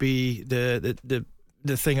 That would be the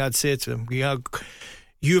thing I'd say to them.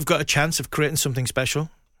 You've got a chance of creating something special.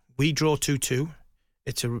 We draw 2-2.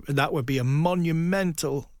 That would be a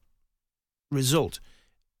monumental result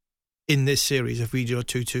in this series if we draw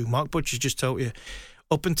 2-2. Mark Butcher's just told you.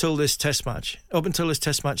 Up until this Test match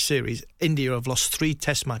series, India have lost 3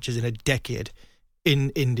 Test matches in a decade.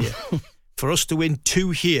 In India, for us to win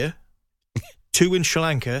 2 here, 2 in Sri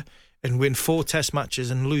Lanka, and win 4 Test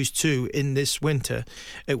matches and lose 2 in this winter,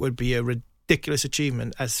 it would be a ridiculous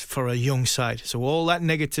achievement as for a young side. So all that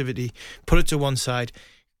negativity, put it to one side,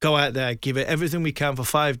 go out there, give it everything we can for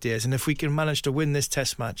 5 days, and if we can manage to win this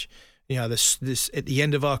Test match, this at the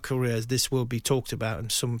end of our careers, this will be talked about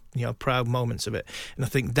and some proud moments of it. And I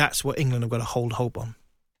think that's what England have got to hold hope on.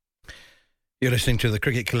 You're listening to the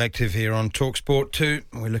Cricket Collective here on TalkSport 2.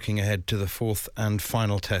 We're looking ahead to the fourth and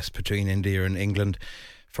final test between India and England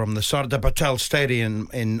from the Sardar Patel Stadium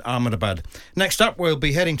in Ahmedabad. Next up, we'll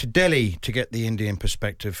be heading to Delhi to get the Indian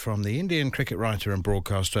perspective from the Indian cricket writer and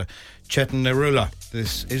broadcaster Chetan Narula.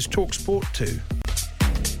 This is TalkSport 2.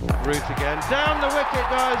 Root again. Down the wicket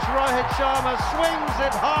goes Rohit Sharma, swings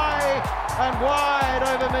it high and wide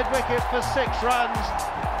over mid-wicket for 6 runs.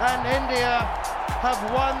 And India have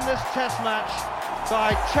won this test match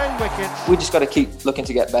by 10 wickets. We just got to keep looking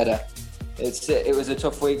to get better. It was a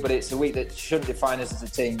tough week, but it's a week that shouldn't define us as a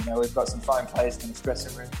team. We've got some fine players in the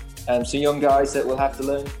dressing room, some young guys that will have to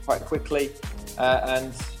learn quite quickly,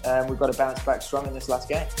 and we've got to bounce back strong in this last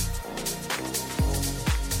game.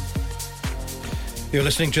 You're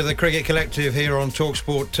listening to the Cricket Collective here on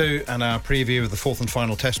TalkSport 2 and our preview of the fourth and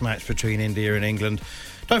final test match between India and England.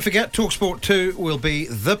 Don't forget, TalkSport 2 will be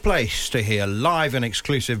the place to hear live and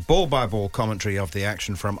exclusive ball-by-ball commentary of the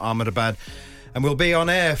action from Ahmedabad, and we'll be on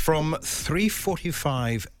air from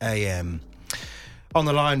 3:45 a.m. On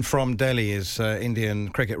the line from Delhi is Indian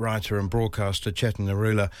cricket writer and broadcaster Chetan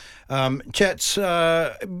Narula. Chet,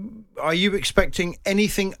 are you expecting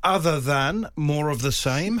anything other than more of the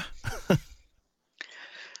same?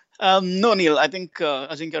 No, Neil. I think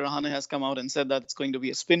Ajinkya Rahane has come out and said that it's going to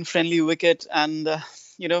be a spin-friendly wicket. And, a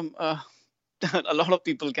lot of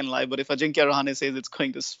people can lie. But if Ajinkya Rahane says it's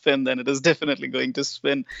going to spin, then it is definitely going to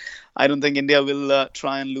spin. I don't think India will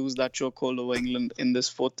try and lose that chokehold over England in this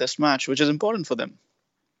fourth test match, which is important for them.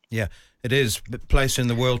 Yeah, it is. Place in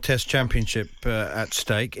the World Test Championship at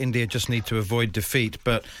stake. India just need to avoid defeat.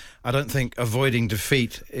 But I don't think avoiding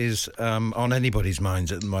defeat is on anybody's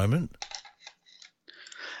minds at the moment.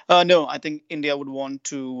 No, I think India would want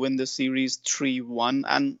to win the series 3-1,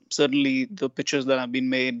 and certainly the pitches that have been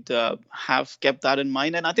made have kept that in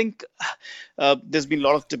mind. And I think there's been a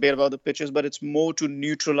lot of debate about the pitches, but it's more to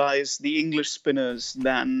neutralize the English spinners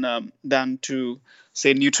than to,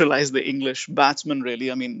 say, neutralize the English batsmen,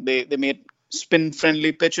 really. I mean, they made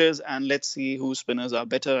spin-friendly pitches, and let's see whose spinners are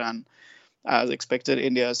better. And as expected,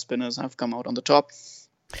 India's spinners have come out on the top.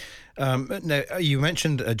 Now, you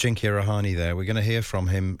mentioned Ajinkya Rahane there. We're going to hear from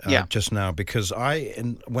him just now, because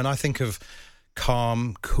when I think of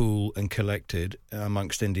calm, cool and collected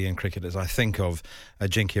amongst Indian cricketers, I think of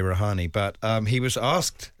Ajinkya Rahane. But he was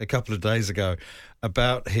asked a couple of days ago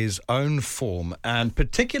about his own form, and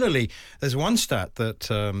particularly there's one stat that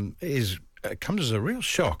comes as a real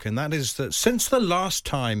shock, and that is that since the last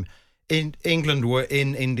time England were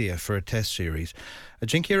in India for a test series,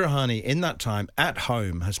 Ajinkya Rahane in that time at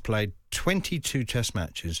home has played 22 test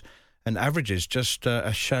matches and averages just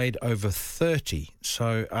a shade over 30.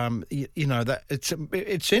 So, that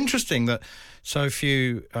it's interesting that so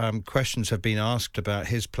few questions have been asked about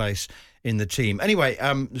his place in the team. Anyway,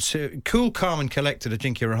 so cool, calm and collected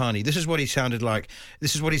Ajinkya Rahane. This is what he sounded like.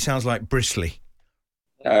 This is what he sounds like briskly.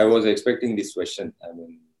 I was expecting this question. I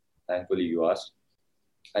mean, thankfully you asked.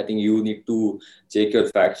 I think you need to check your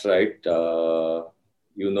facts right.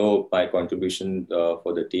 My contribution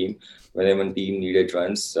for the team. Whenever the team needed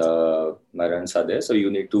runs, my runs are there. So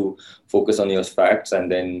you need to focus on your facts and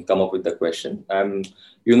then come up with the question. I'm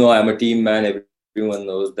a team man. Everyone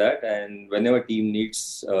knows that. And whenever team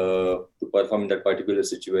needs to perform in that particular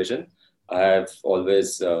situation, I have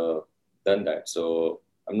always done that. So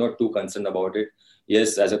I'm not too concerned about it.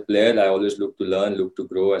 Yes, as a player, I always look to learn, look to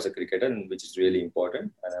grow as a cricketer, which is really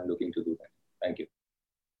important. And I'm looking to do that. Thank you.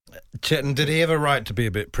 Chetan, did he have a right to be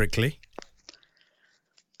a bit prickly?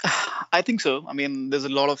 I think so. I mean, there's a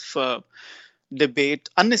lot of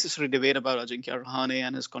unnecessary debate about Ajinkya Rahane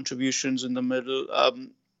and his contributions in the middle.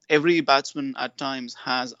 Every batsman at times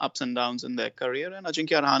has ups and downs in their career, and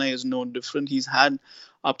Ajinkya Rahane is no different. He's had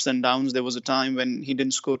ups and downs. There was a time when he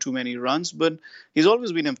didn't score too many runs, but he's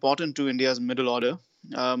always been important to India's middle order.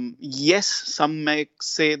 Yes, some may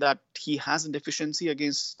say that he has a deficiency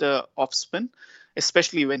against off spin,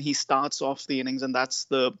 especially when he starts off the innings, and that's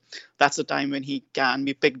the time when he can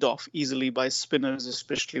be picked off easily by spinners,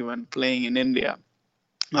 especially when playing in India.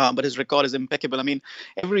 But his record is impeccable. I mean,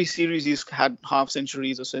 every series he's had half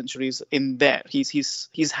centuries or centuries in there. He's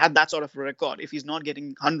had that sort of record. If he's not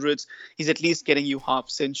getting hundreds, he's at least getting you half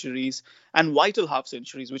centuries and vital half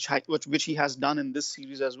centuries, which he has done in this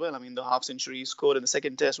series as well. I mean, the half century he scored in the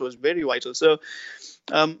second test was very vital. So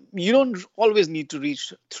you don't always need to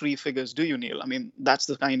reach three figures, do you, Neil? I mean, that's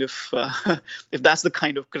the kind of if that's the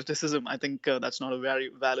kind of criticism, I think that's not a very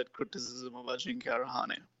valid criticism of Ajinkya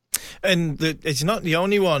Rahane. And it's not the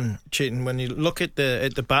only one, Cheaton. When you look at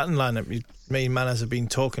the batting lineup, me and Manners have been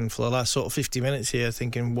talking for the last sort of 50 minutes here,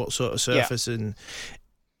 thinking what sort of surface and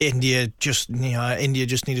India just need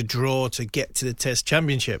a draw to get to the Test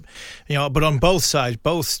Championship, But on both sides,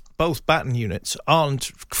 both batting units aren't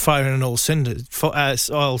firing on all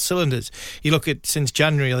cylinders. You look at since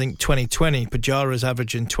January, I think 2020, Pujara's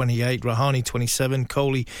averaging 28, Rahane 27,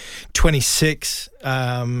 Kohli 26.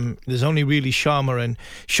 There's only really Sharma and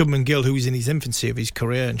Shubman Gill, who was in his infancy of his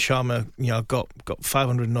career, and Sharma, got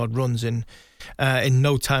 500 and odd runs in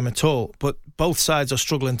no time at all. But both sides are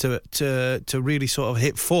struggling to really sort of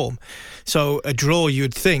hit form. So a draw, you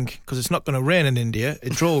would think, because it's not going to rain in India,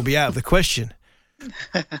 a draw will be out of the question.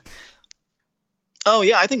 Oh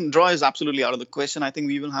yeah, I think draw is absolutely out of the question. I think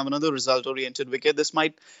we will have another result-oriented wicket. This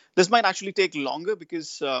might actually take longer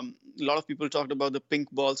because a lot of people talked about the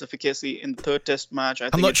pink ball's efficacy in the third Test match.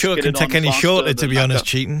 I'm not sure it can take any shorter, to be honest,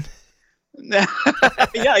 Cheaton. Yeah,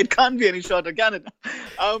 it can't be any shorter, can it?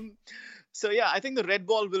 So yeah, I think the red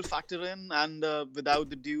ball will factor in, and without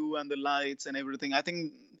the dew and the lights and everything, I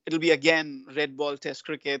think it'll be again red ball Test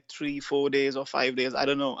cricket, 3-4 days or 5 days. I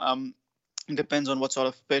don't know. It depends on what sort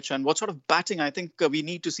of pitch and what sort of batting. I think we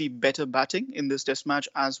need to see better batting in this Test match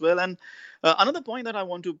as well. And another point that I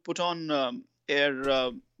want to put on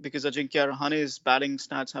air, because Ajinkya Rahane's batting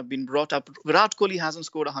stats have been brought up. Virat Kohli hasn't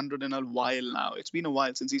scored 100 in a while now. It's been a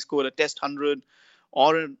while since he scored a Test 100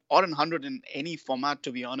 or an 100 in any format,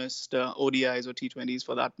 to be honest, ODIs or T20s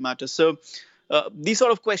for that matter. So these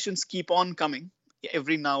sort of questions keep on coming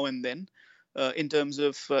every now and then. In terms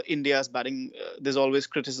of India's batting, there's always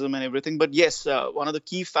criticism and everything. But yes, one of the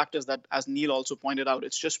key factors that, as Neil also pointed out,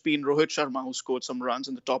 it's just been Rohit Sharma who scored some runs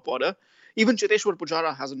in the top order. Even Cheteshwar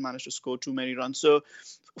Pujara hasn't managed to score too many runs. So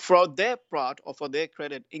for their part, or for their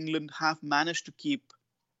credit, England have managed to keep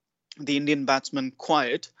the Indian batsmen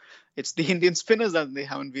quiet. It's the Indian spinners that they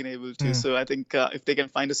haven't been able to. So I think if they can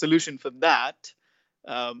find a solution for that,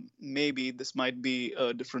 maybe this might be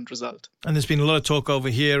a different result. And there's been a lot of talk over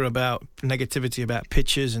here about negativity about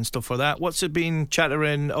pitches and stuff like that. What's it been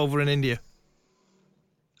chattering over in India?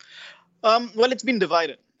 Well, it's been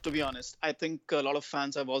divided, to be honest. I think a lot of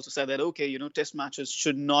fans have also said that, okay, Test matches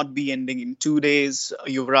should not be ending in 2 days.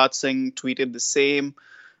 Yuvraj Singh tweeted the same.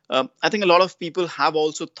 I think a lot of people have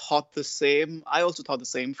also thought the same. I also thought the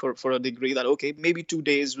same for a degree, that, okay, maybe 2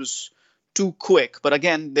 days was too quick. But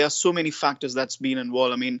again, there are so many factors that's been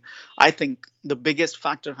involved. I mean, I think the biggest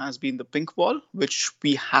factor has been the pink ball, which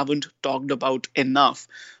we haven't talked about enough.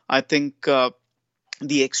 I think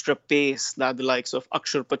the extra pace that the likes of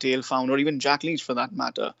Akshar Patel found, or even Jack Leach for that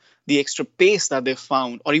matter, the extra pace that they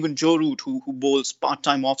found, or even Joe Root, who bowls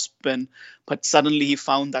part-time off-spin, but suddenly he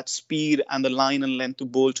found that speed and the line and length to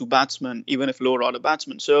bowl to batsmen, even if lower-order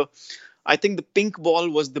batsmen. So I think the pink ball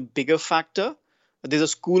was the bigger factor. There's a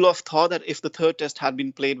school of thought that if the third Test had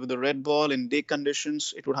been played with the red ball in day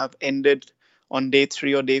conditions, it would have ended on day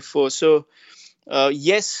 3 or day 4. So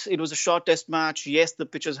yes, it was a short Test match. Yes, the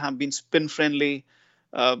pitches have been spin-friendly.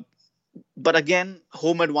 But again,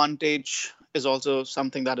 home advantage is also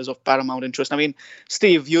something that is of paramount interest. I mean,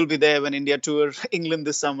 Steve, you'll be there when India tour England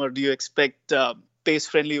this summer. Do you expect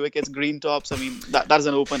pace-friendly wickets, green tops? I mean, that is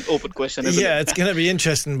an open question, isn't it? Yeah, it's going to be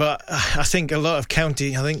interesting, but I think a lot of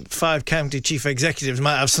 5 county chief executives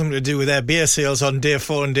might have something to do with their beer sales on day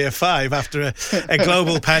 4 and day 5 after a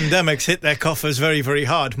global pandemic's hit their coffers very, very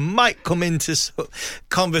hard. Might come into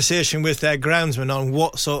conversation with their groundsman on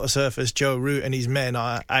what sort of surface Joe Root and his men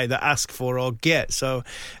either ask for or get. So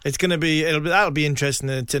it's going to be, that'll be interesting.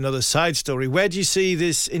 It's another side story. Where do you see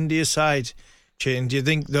this India side? Do you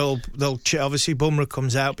think they'll obviously Bumrah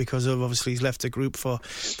comes out because of obviously he's left the group for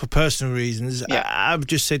personal reasons. Yeah. I've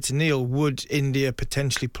just said to Neil, would India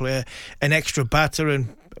potentially play an extra batter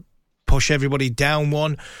and push everybody down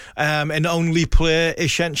one and only play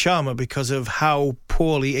Ishant Sharma because of how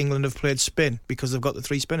poorly England have played spin, because they've got the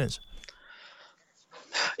 3 spinners?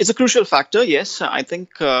 It's a crucial factor, yes. I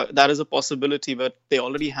think that is a possibility, but they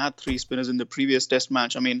already had 3 spinners in the previous Test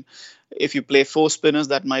match. I mean, if you play 4 spinners,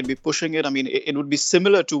 that might be pushing it. I mean, it would be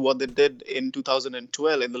similar to what they did in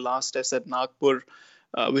 2012 in the last Test at Nagpur,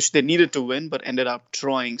 which they needed to win, but ended up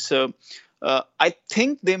drawing. So I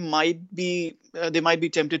think they might be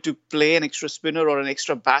tempted to play an extra spinner or an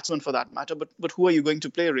extra batsman for that matter. But who are you going to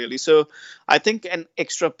play really? So I think an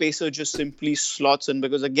extra pacer just simply slots in,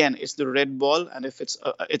 because again, it's the red ball, and if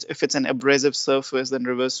it's an abrasive surface, then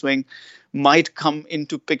reverse swing might come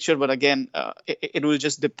into picture. But again, it will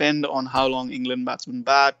just depend on how long England batsmen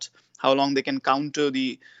bat, how long they can counter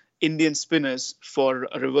the Indian spinners for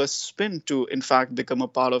a reverse spin to, in fact, become a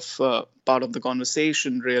part of the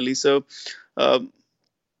conversation, really. So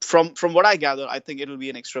from what I gather, I think it'll be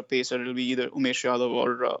an extra pacer. It'll be either Umesh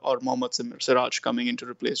Yadav or Mohammad Siraj coming in to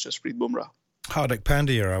replace Jasprit Bumrah. Hardik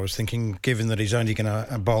Pandya, I was thinking, given that he's only going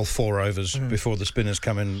to bowl 4 overs before the spinners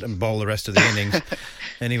come in and bowl the rest of the innings.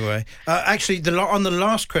 Anyway, actually, on the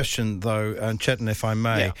last question, though, Chetan, if I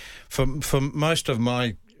may, for most of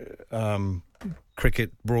my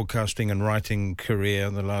cricket broadcasting and writing career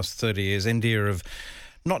in the last 30 years, India have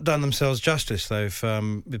not done themselves justice. They've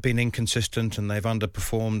been inconsistent and they've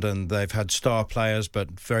underperformed and they've had star players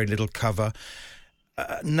but very little cover.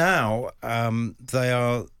 Now they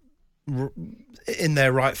are in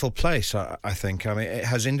their rightful place, I think. I mean,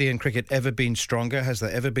 has Indian cricket ever been stronger? Has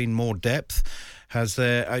there ever been more depth? Has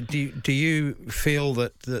there? Do you feel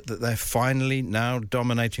that they're finally now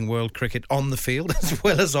dominating world cricket on the field as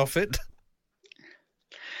well as off it?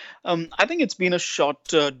 I think it's been a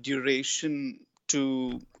short duration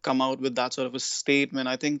to come out with that sort of a statement.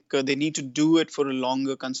 I think they need to do it for a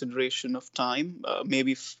longer consideration of time.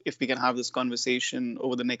 Maybe if we can have this conversation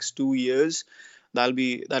over the next 2 years, that'll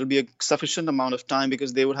be a sufficient amount of time,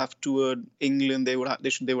 because they would have toured England, they would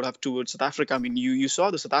have toured South Africa. I mean, you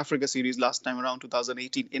saw the South Africa series last time around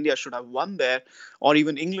 2018. India should have won there, or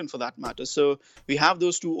even England for that matter. So we have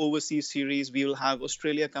those 2 overseas series. We will have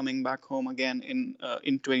Australia coming back home again in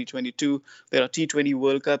 2022. There are T20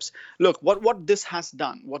 World Cups. Look, what this has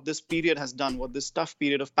done, what this period has done, what this tough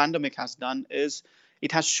period of pandemic has done is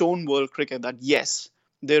it has shown world cricket that yes,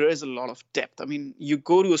 there is a lot of depth. I mean, you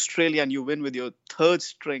go to Australia and you win with your 3rd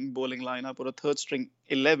string bowling lineup or a 3rd string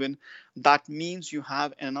 11. That means you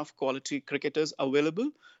have enough quality cricketers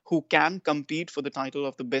available who can compete for the title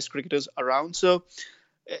of the best cricketers around. So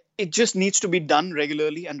it just needs to be done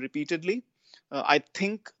regularly and repeatedly. I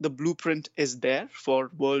think the blueprint is there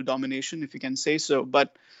for world domination, if you can say so.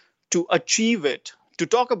 But to achieve it, to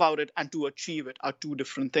talk about it and to achieve it are 2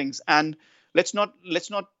 different things. And let's not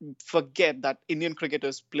forget that Indian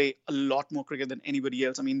cricketers play a lot more cricket than anybody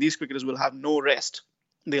else. I mean, these cricketers will have no rest.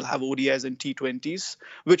 They'll have ODIs and T20s,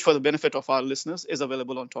 which for the benefit of our listeners is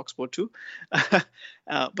available on TalkSport too.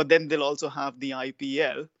 But then they'll also have the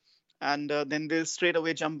IPL, and then they'll straight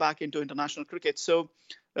away jump back into international cricket. So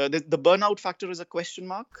the burnout factor is a question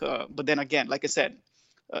mark. But then again, like I said,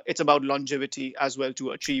 it's about longevity as well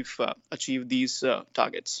to achieve these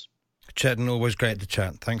targets. Chetan, always great to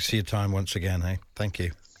chat. Thanks for your time once again. Hey, thank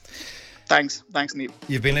you. Thanks, Neil.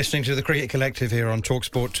 You've been listening to the Cricket Collective here on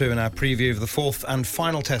TalkSport 2 in our preview of the 4th and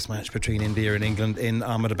final Test match between India and England in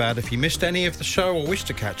Ahmedabad. If you missed any of the show or wish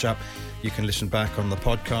to catch up, you can listen back on the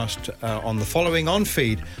podcast on the following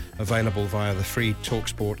on-feed, available via the free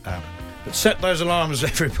TalkSport app. But set those alarms,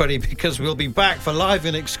 everybody, because we'll be back for live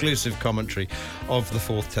and exclusive commentary of the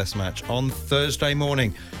 4th Test match on Thursday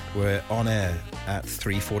morning. We're on air at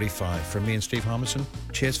 3:45. From me and Steve Harmison,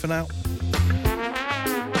 cheers for now.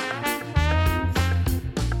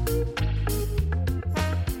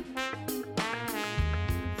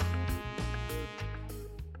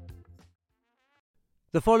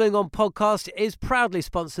 The following on podcast is proudly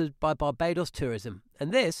sponsored by Barbados Tourism,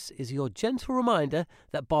 and this is your gentle reminder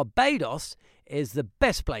that Barbados is the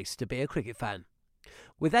best place to be a cricket fan.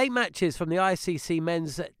 With 8 matches from the ICC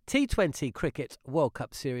Men's T20 Cricket World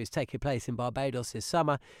Cup Series taking place in Barbados this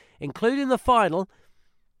summer, including the final,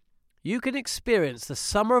 you can experience the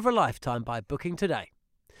summer of a lifetime by booking today.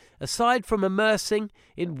 Aside from immersing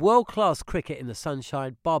in world-class cricket in the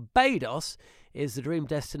sunshine, Barbados is the dream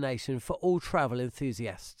destination for all travel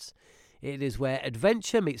enthusiasts. It is where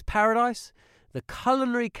adventure meets paradise, the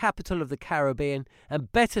culinary capital of the Caribbean,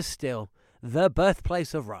 and better still, the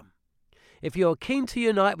birthplace of rum. If you're keen to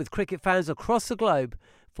unite with cricket fans across the globe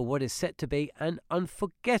for what is set to be an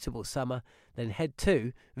unforgettable summer, then head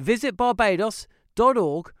to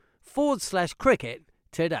visitbarbados.org/cricket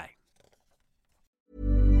today.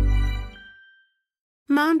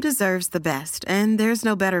 Mom deserves the best, and there's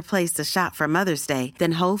no better place to shop for Mother's Day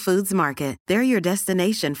than Whole Foods Market. They're your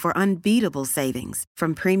destination for unbeatable savings,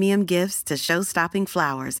 from premium gifts to show-stopping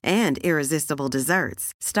flowers and irresistible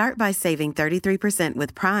desserts. Start by saving 33%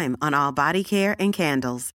 with Prime on all body care and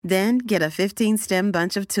candles. Then get a 15-stem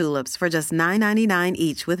bunch of tulips for just $9.99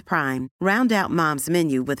 each with Prime. Round out Mom's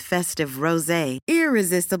menu with festive rosé,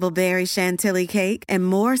 irresistible berry chantilly cake, and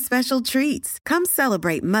more special treats. Come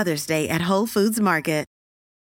celebrate Mother's Day at Whole Foods Market.